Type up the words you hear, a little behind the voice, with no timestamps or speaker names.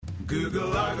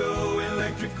Google Argo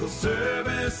Electrical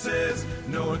Services,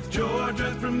 North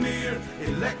Georgia's premier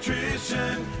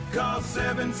electrician. Call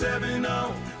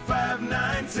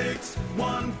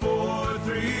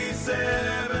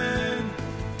 770-596-1437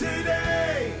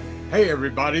 today. Hey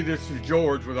everybody, this is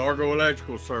George with Argo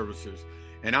Electrical Services,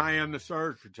 and I am the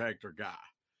surge protector guy.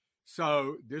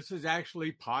 So this is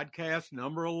actually podcast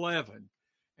number 11,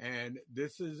 and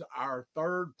this is our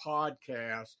third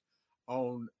podcast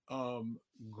on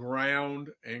ground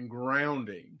and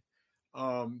grounding.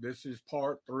 This is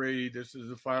part 3. This is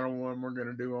the final one we're going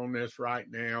to do on this right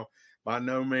now. By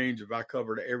no means have I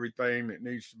covered everything that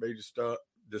needs to be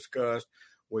discussed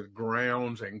with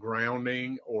grounds and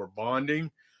grounding or bonding.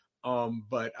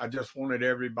 But I just wanted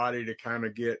everybody to kind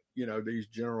of get, these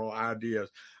general ideas.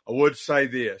 I would say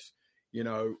this,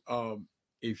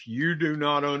 if you do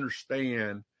not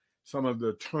understand some of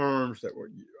the terms that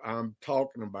I'm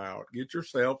talking about, get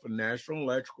yourself a National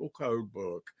Electrical Code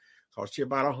book. Costs you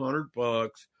about $100.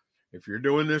 If you're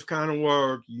doing this kind of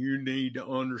work, you need to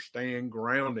understand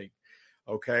grounding,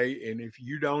 okay? And if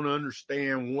you don't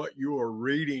understand what you are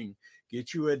reading,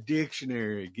 get you a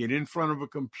dictionary, get in front of a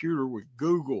computer with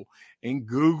Google and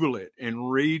Google it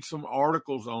and read some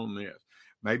articles on this.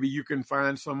 Maybe you can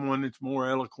find someone that's more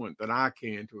eloquent than I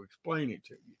can to explain it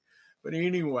to you. But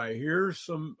anyway, here's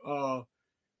some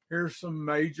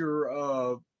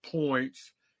major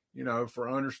points, for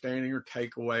understanding or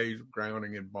takeaways of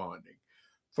grounding and bonding.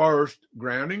 First,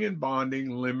 grounding and bonding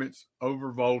limits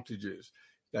over voltages.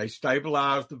 They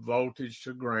stabilize the voltage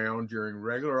to ground during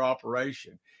regular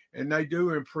operation, and they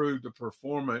do improve the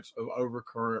performance of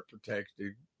overcurrent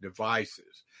protective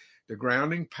devices. The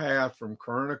grounding path from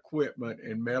current equipment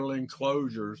and metal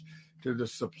enclosures to the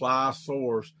supply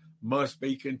source must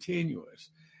be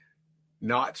continuous,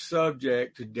 not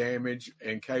subject to damage,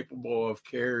 and capable of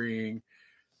carrying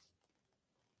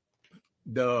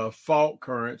the fault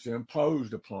currents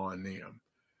imposed upon them.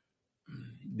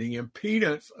 The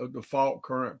impedance of the fault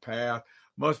current path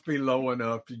must be low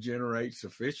enough to generate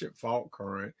sufficient fault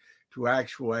current to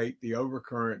actuate the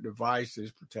overcurrent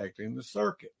devices protecting the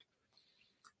circuit.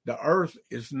 The earth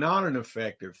is not an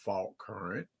effective fault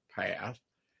current path.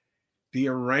 The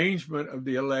arrangement of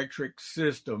the electric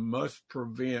system must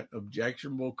prevent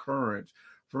objectionable currents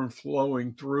from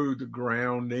flowing through the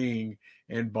grounding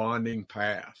and bonding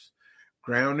paths.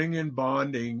 Grounding and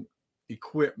bonding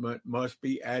equipment must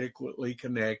be adequately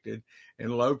connected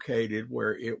and located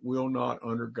where it will not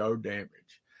undergo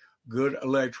damage. Good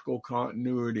electrical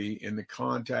continuity in the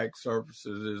contact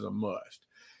surfaces is a must.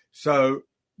 So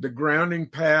the grounding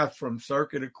path from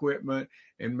circuit equipment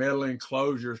and metal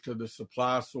enclosures to the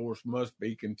supply source must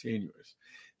be continuous.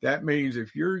 That means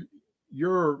if you're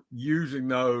using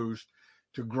those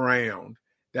to ground,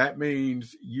 that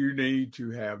means you need to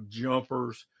have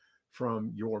jumpers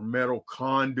from your metal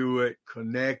conduit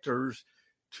connectors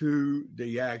to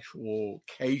the actual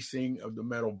casing of the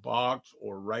metal box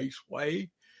or raceway.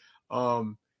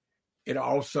 It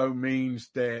also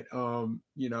means that,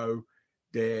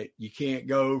 that you can't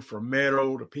go from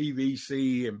metal to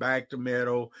PVC and back to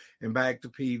metal and back to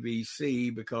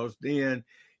PVC, because then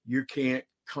you can't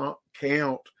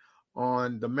count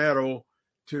on the metal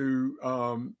to,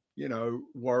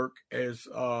 work as,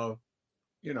 a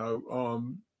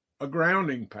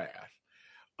grounding path.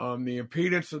 The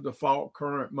impedance of the fault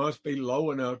current must be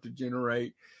low enough to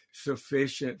generate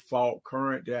sufficient fault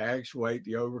current to actuate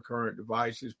the overcurrent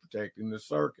devices protecting the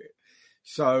circuit.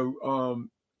 So,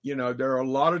 there are a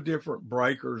lot of different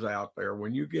breakers out there.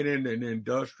 When you get into an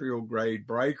industrial grade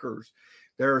breakers,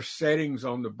 there are settings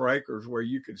on the breakers where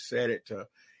you could set it to,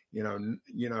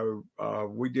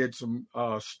 we did some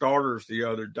starters the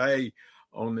other day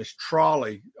on this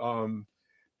trolley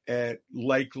at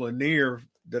Lake Lanier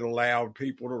that allowed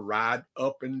people to ride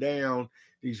up and down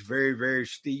these very, very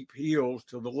steep hills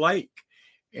to the lake.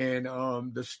 And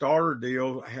the starter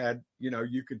deal had,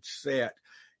 you could set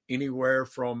anywhere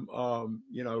from,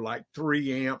 like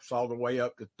 3 amps all the way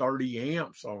up to 30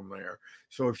 amps on there.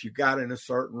 So if you got in a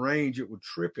certain range, it would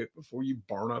trip it before you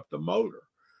burn up the motor,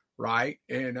 right?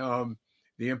 And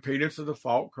the impedance of the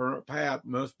fault current path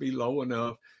must be low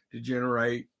enough to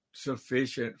generate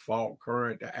sufficient fault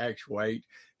current to actuate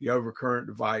the overcurrent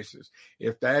devices.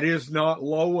 If that is not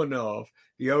low enough,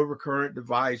 the overcurrent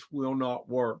device will not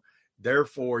work.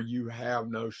 Therefore, you have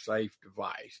no safe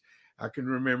device. I can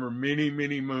remember many,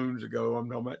 many moons ago, I'm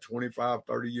talking about 25,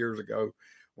 30 years ago,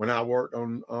 when I worked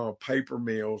on paper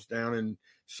mills down in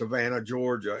Savannah,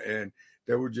 Georgia, and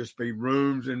there would just be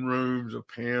rooms and rooms of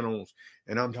panels.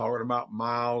 And I'm talking about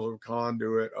miles of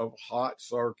conduit of hot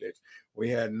circuits. We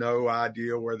had no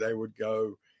idea where they would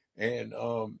go. and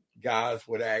guys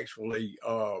would actually,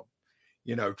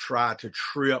 try to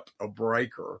trip a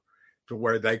breaker to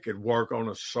where they could work on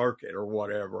a circuit or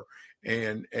whatever.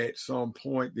 And at some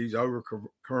point, these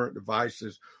overcurrent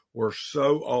devices were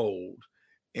so old,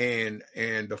 and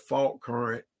the fault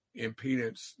current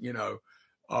impedance,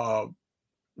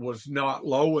 was not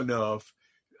low enough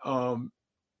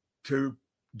to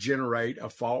generate a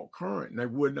fault current, and they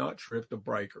would not trip the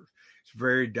breakers. It's a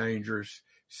very dangerous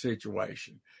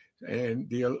situation. And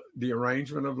the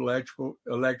arrangement of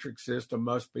electric system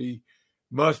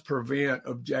must prevent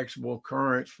objectionable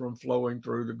currents from flowing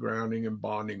through the grounding and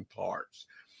bonding parts.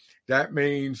 That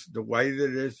means the way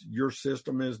that your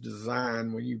system is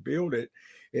designed when you build it,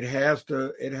 it has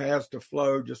to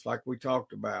flow just like we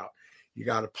talked about. You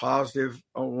got a positive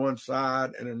on one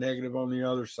side and a negative on the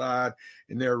other side,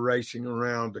 and they're racing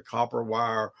around the copper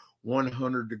wire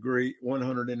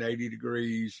 180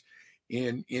 degrees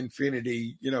in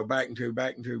infinity, back and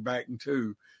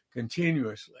two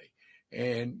continuously.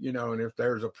 And, and if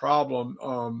there's a problem,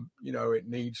 it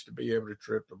needs to be able to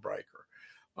trip the breaker.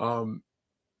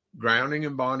 Grounding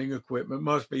and bonding equipment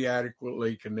must be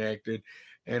adequately connected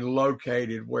and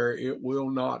located where it will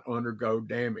not undergo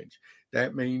damage.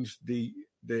 That means the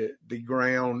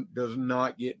ground does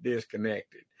not get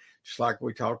disconnected, just like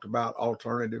we talked about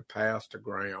alternative paths to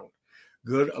ground.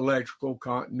 Good electrical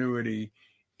continuity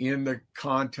in the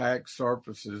contact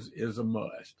surfaces is a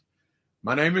must.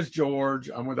 My name is George.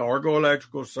 I'm with Argo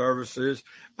Electrical Services.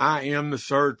 I am the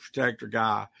surge protector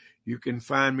guy. You can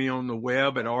find me on the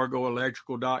web at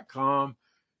argoelectrical.com.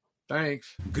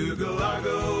 Thanks. Google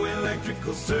Argo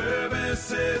Electrical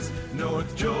Services,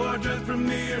 North Georgia's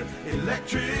premier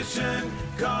electrician.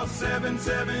 Call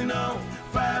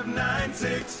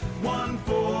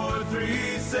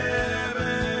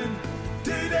 770-596-1437.